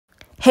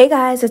Hey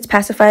guys, it's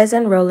Pacifies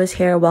and Rollers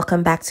here.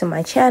 Welcome back to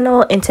my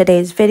channel. In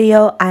today's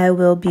video, I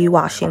will be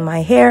washing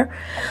my hair.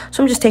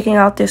 So I'm just taking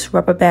out this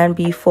rubber band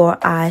before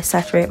I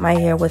saturate my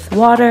hair with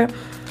water.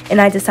 And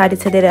I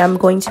decided today that I'm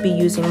going to be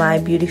using my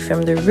Beauty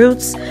from the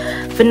Roots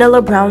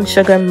Vanilla Brown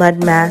Sugar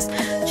Mud Mask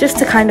just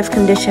to kind of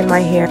condition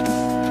my hair.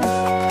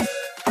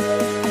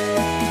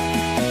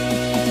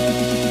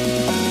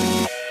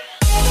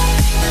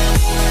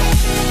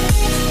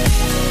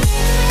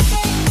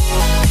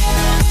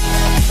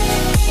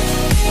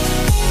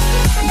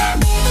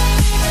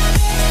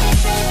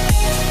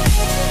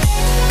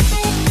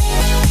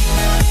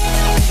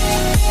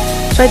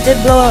 So I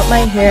did blow out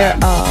my hair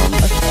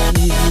a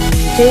few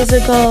days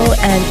ago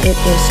and it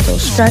is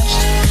still stretched,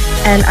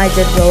 and I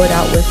did blow it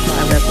out with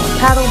my Revlon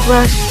paddle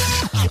brush,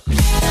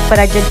 but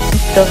I did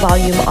keep the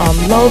volume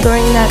low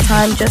during that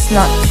time just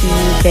not to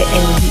get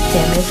any heat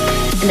damage.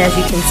 And as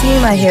you can see,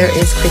 my hair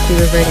is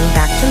quickly reverting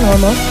back to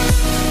normal.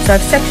 So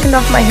I've sectioned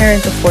off my hair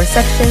into 4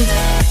 sections,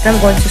 and I'm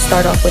going to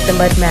start off with the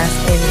mud mask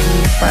in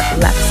the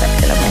front left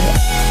section of my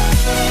hair.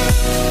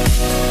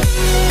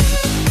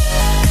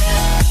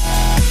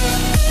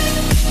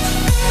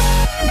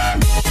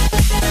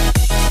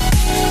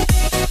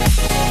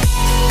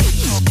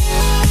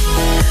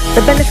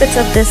 The benefits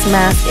of this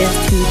mask is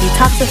to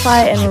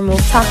detoxify and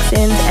remove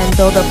toxins and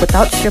build up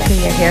without stripping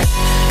your hair.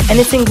 And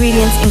its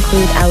ingredients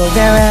include aloe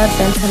vera,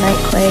 bentonite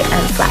clay,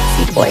 and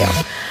flaxseed oil.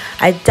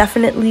 I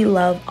definitely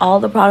love all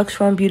the products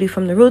from Beauty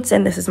from the Roots,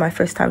 and this is my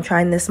first time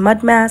trying this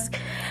mud mask,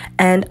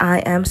 and I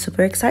am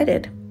super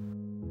excited.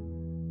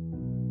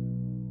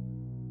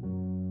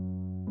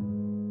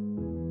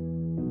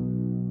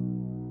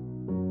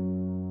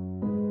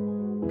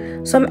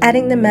 So I'm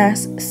adding the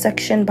mask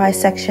section by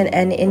section,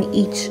 and in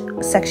each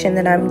section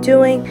that I'm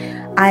doing,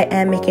 I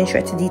am making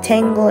sure to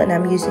detangle, and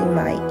I'm using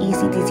my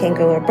easy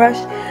detangler brush,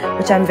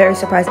 which I'm very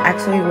surprised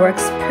actually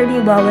works pretty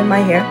well in my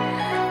hair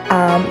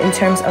in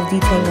terms of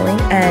detangling.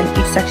 And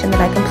each section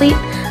that I complete,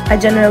 I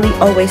generally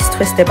always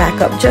twist it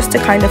back up just to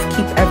kind of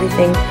keep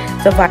everything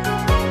divided.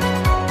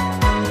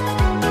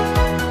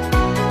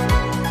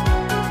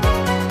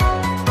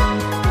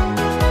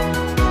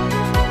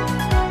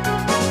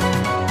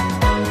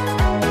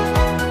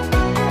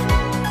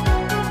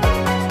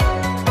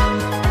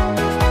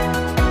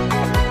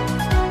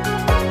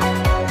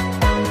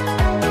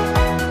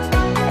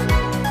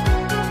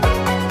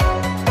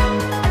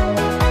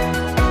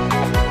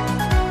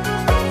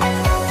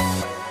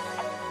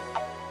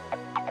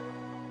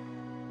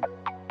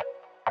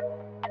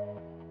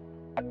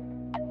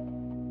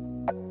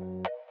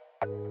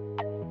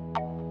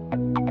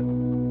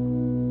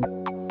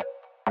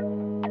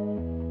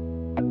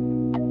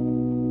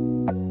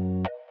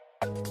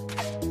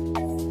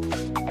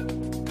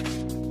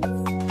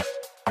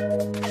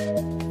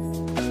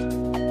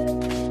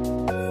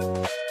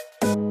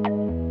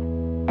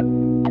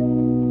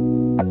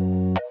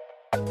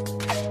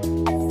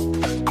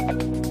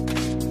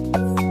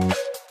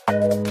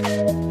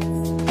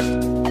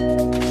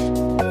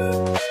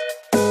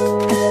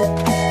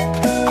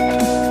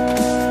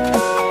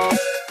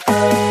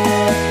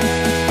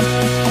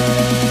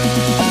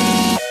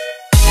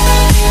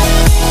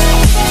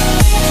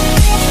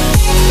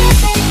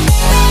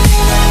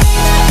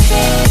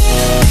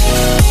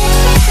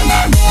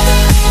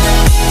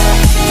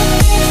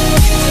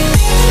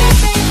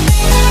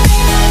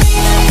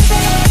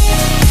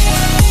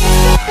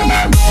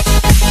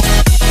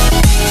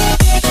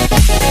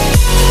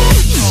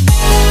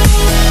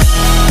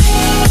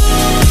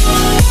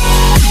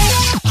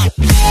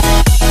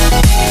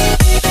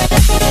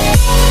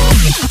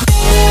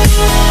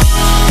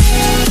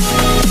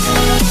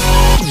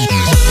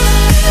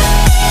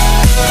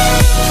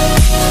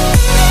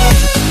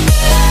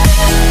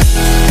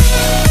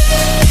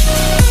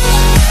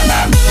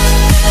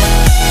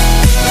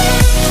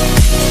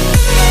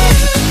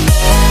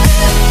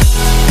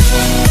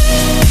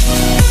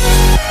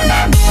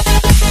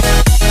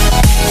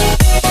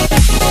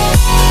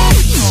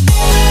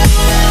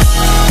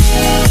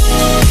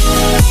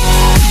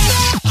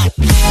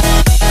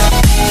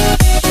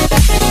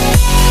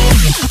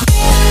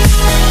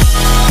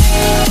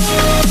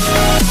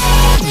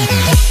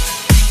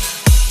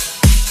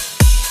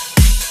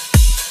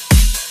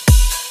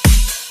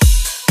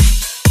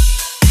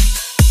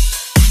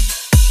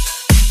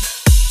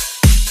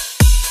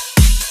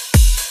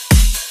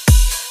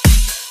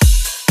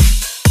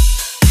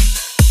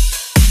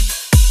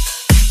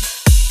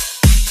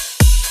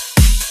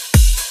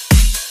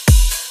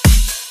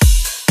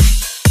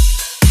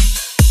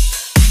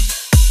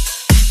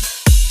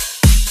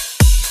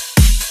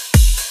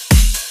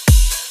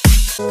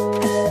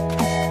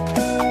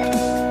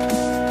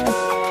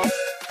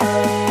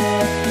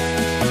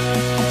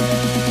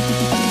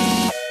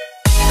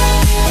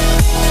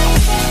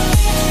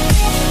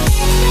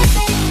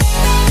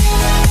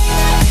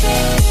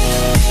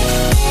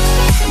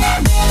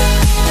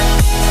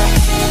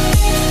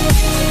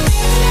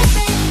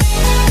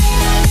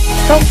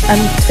 So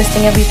I'm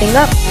twisting everything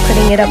up,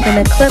 putting it up in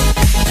a clip,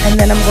 and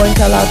then I'm going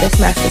to allow this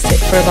mask to sit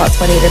for about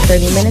 20 to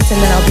 30 minutes,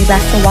 and then I'll be back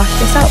to wash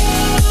this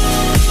out.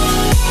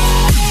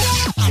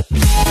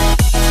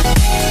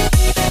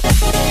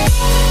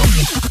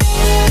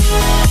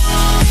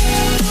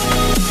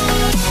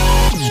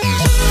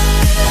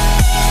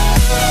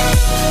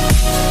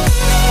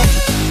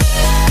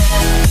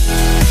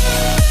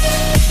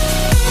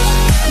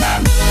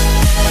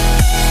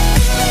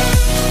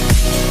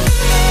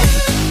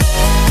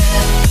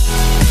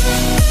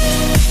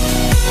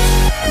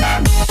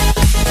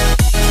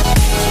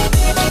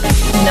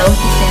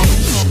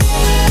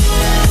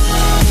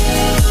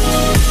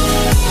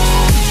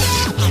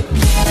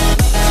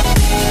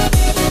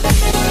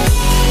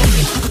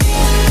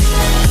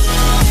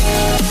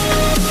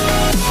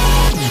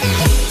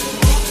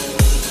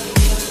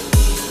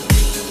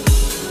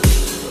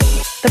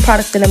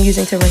 product that I'm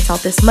using to rinse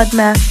out this mud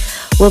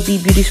mask will be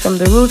Beauties from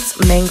the Roots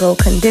Mango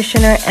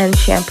Conditioner and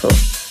Shampoo.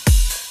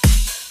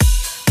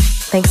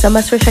 Thanks so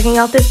much for checking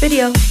out this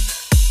video.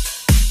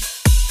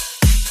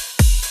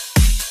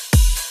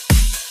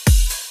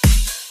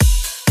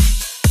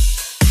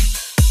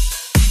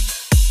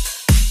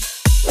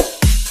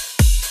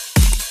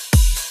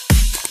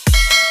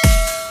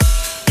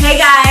 Hey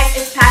guys,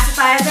 it's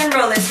Pacifiers and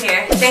Rollers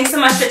here. Thanks so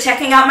much for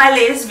checking out my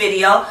latest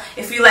video.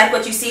 If you like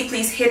what you see,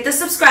 please hit the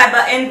subscribe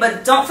button,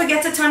 but don't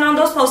forget to turn on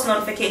those post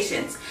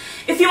notifications.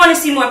 If you want to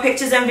see more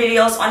pictures and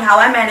videos on how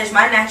I manage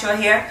my natural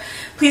hair,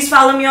 please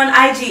follow me on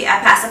IG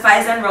at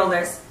Pacifiers and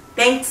Rollers.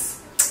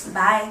 Thanks.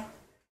 Bye.